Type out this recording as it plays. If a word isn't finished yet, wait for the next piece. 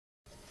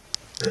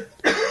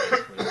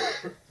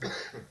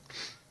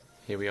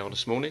Here we are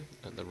this morning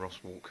at the Ross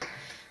Walk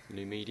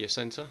New Media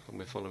Centre, and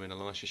we're following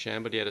Elisha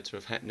Shamba, the editor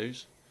of Hat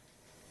News.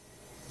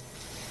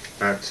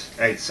 About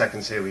 8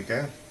 seconds, here we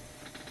go.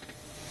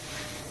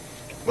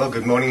 Well,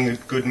 good morning,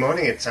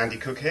 it's Andy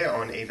Cook here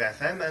on EAVA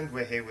FM, and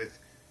we're here with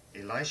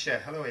Elisha.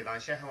 Hello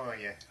Elisha, how are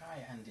you?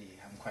 Hi Andy,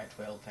 I'm quite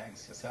well,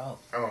 thanks.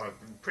 Yourself? Oh,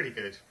 pretty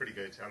good.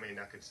 I mean,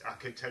 I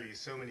could tell you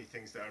so many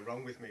things that are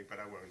wrong with me, but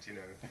I won't, you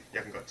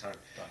haven't got time.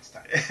 Don't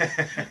start.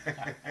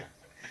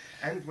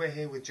 And we're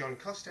here with John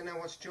Costa. Now,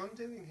 what's John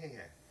doing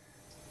here?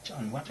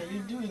 John, what are you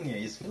doing here?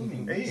 He's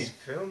filming me. He's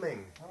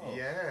filming. Oh,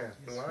 yeah,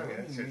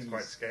 it's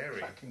quite scary.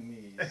 Tracking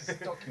me,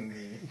 stalking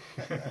me.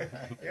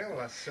 Yeah,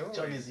 well, I saw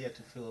John is here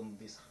to film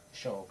this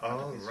show.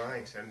 Oh,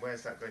 right. Show. And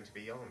where's that going to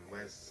be on?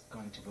 It's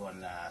going to be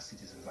on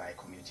Citizens Eye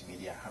Community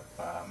Media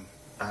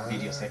Hub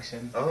video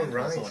section. Oh, and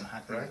right. Also on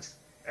Hat News. Right.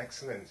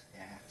 Excellent.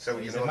 Yeah. So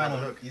he's a man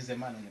on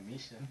a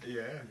mission.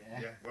 Yeah.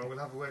 Well, we'll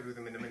have a word with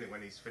him in a minute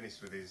when he's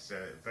finished with his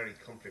very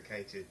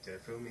complicated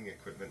filming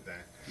equipment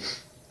there.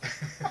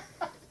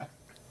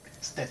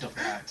 State of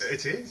the art.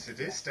 It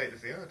is state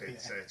of the art.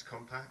 It's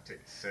compact.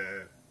 It's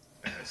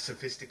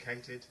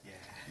sophisticated.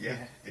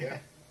 Yeah.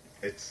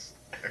 It's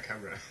a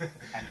camera.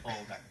 And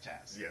all that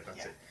jazz. Yeah,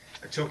 that's it.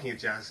 Talking of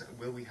jazz,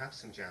 will we have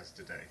some jazz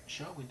today?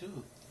 Sure, we do.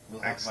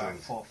 We'll have 4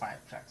 or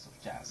 5 tracks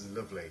of jazz.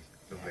 Lovely.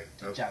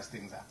 To jazz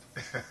things up.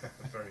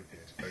 Very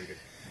good.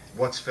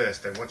 What's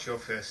first then? What's your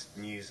first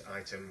news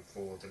item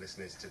for the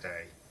listeners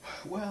today?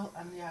 Well,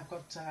 I've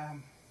got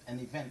an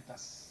event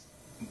that's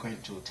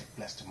going to take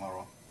place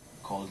tomorrow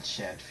called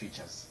Shared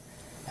Futures,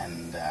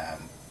 and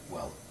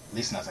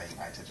listeners are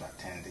invited to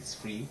attend. It's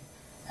free,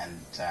 and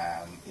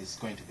it's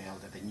going to be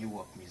held at the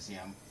Newark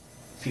Museum,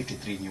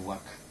 53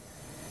 Newark,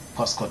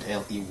 postcode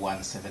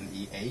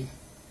LE17EA,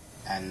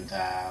 and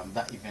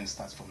that event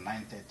starts from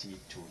 9:30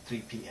 to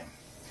 3 p.m.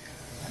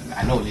 And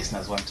I know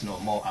listeners want to know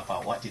more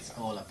about what it's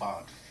all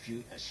about,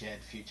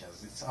 Shared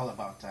Futures. It's all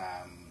about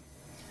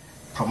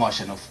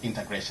promotion of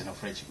integration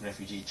of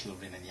refugee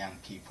children and young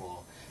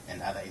people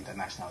and other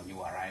international new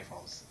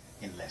arrivals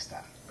in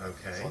Leicester.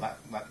 Okay. So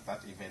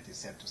that event is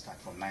set to start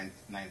from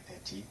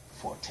 9:30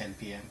 for 10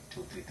 p.m.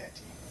 to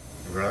 3:30.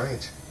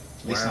 Right.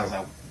 Listeners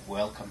are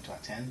welcome to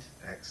attend.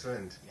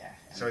 Excellent. Yeah.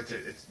 So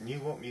it's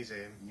Newark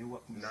Museum.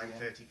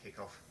 9:30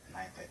 kickoff.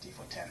 9:30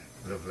 for 10.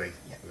 Lovely.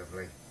 Yeah.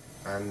 Lovely.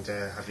 And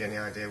have you any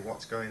idea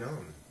what's going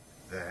on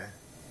there?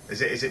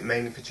 Is it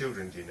mainly for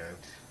children? Do you know?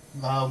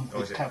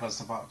 It covers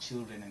about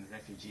children and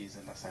refugees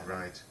and asylum.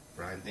 Right.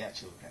 And their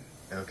children.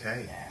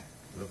 Okay. Yeah.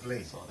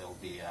 Lovely. So there will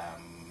be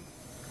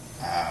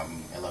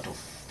a lot of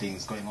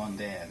things going on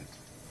there and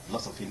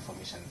lots of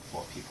information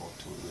for people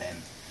to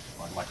learn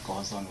on what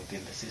goes on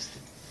within the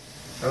system.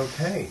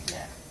 Okay.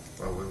 Yeah.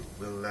 Well,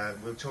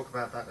 we'll talk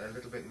about that a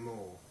little bit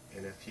more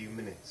in a few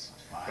minutes.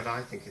 But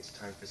I think it's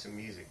time for some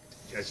music,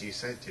 as you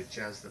said, to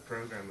jazz the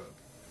program up.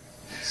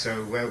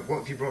 So what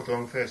have you brought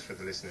along first for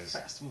the listeners?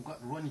 First, we've got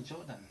Ronnie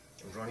Jordan.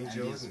 Ronnie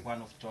Jordan. He's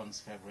one of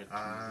John's favourite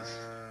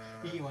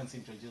musicians. He once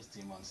introduced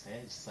him on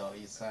stage, so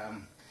he's...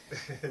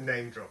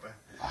 Name dropper.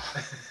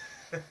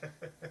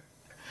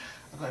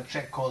 I've got a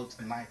track called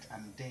Night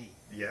and Day.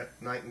 Yeah,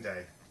 Night and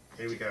Day.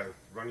 Here we go,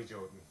 Ronnie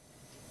Jordan.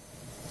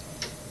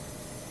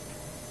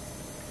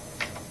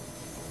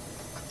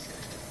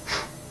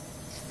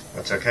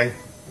 That's okay.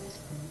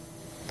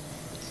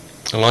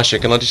 Elisha,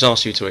 can I just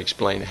ask you to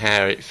explain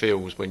how it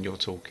feels when you're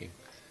talking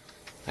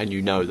and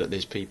you know that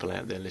there's people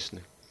out there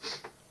listening?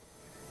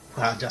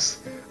 Well, I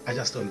just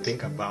don't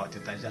think about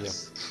it. I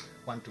just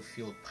want to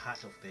feel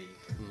part of the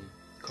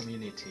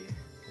community,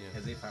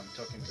 as if I'm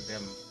talking to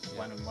them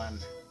one-on-one.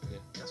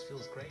 It just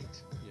feels great.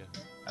 Yeah.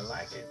 I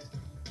like it.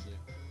 Yeah.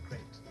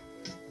 Great.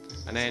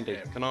 And Andy,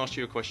 can I ask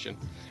you a question?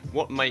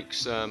 What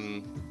makes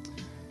an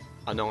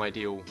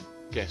ideal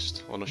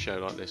guest on a show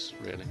like this,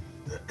 really,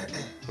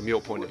 from your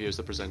point of view as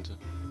the presenter?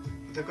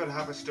 They've got to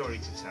have a story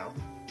to tell.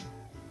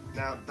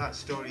 Now, that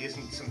story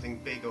isn't something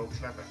big or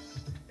clever.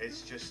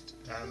 It's just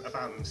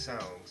about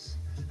themselves.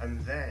 And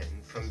then,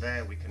 from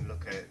there, we can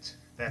look at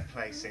their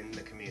place in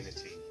the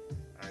community.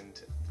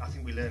 And I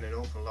think we learn an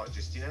awful lot.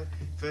 Just,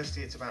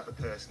 firstly, it's about the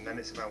person, then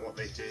it's about what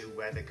they do,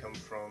 where they come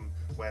from,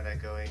 where they're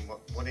going,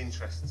 what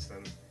interests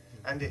them.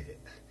 And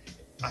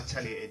I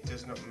tell you, it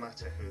does not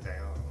matter who they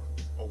are,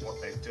 or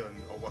what they've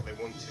done, or what they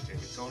want to do.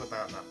 It's all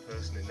about that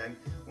person. And then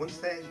once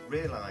they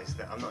realise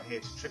that I'm not here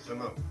to trip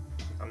them up,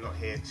 I'm not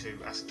here to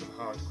ask them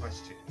hard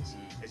questions,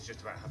 it's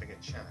just about having a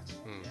chat,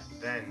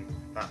 then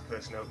that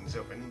person opens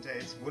up. And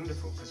it's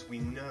wonderful, because we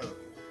know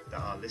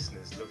that our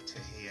listeners love to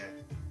hear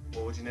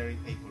ordinary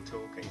people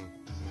talking.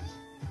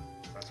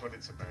 That's what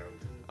it's about.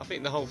 I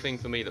think the whole thing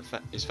for me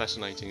that is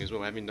fascinating as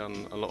well, having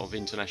done a lot of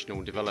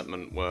international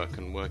development work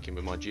and working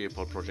with my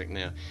Geopod project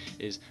now,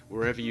 is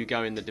wherever you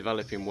go in the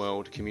developing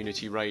world,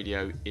 community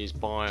radio is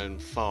by and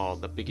far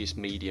the biggest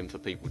medium for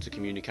people to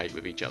communicate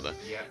with each other,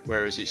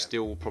 whereas it's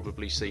still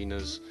probably seen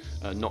as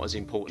not as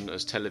important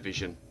as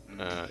television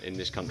in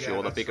this country, Yeah,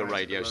 or the that's bigger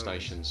right, at the radio moment.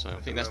 stations. So I At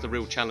the think that's the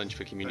moment. real challenge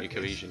for community But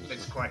cohesion.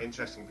 It's quite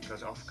interesting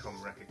because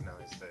Ofcom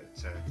recognise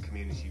that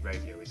community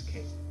radio is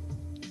king.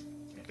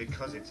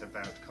 Because it's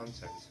about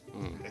content.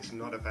 It's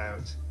not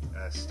about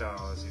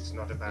stars, it's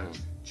not about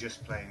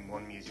just playing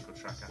one musical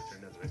track after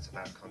another, it's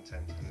about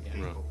content and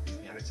people,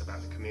 and it's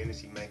about the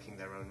community making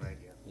their own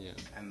radio. Yeah.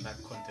 And that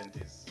content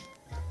is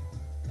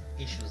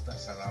issues that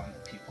surround the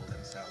people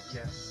themselves.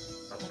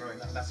 Yes, that's right.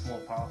 That's more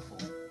powerful.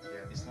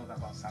 Yeah. It's not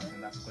about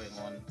something that's going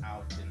on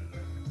out in...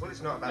 Well,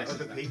 it's not about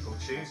places other people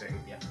choosing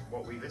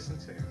what we listen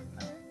to.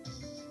 No.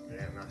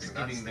 Yeah, and It's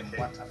that's giving the them key.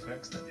 what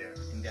affects them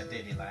Yeah. in their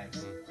daily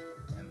lives,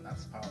 and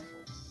that's powerful.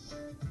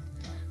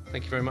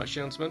 Thank you very much,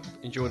 gentlemen.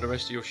 Enjoy the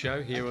rest of your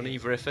show here on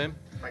EAVA FM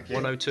Thank you.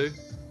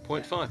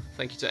 102.5.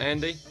 Thank you to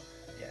Andy,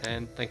 Yeah.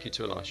 and thank you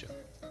to Elisha.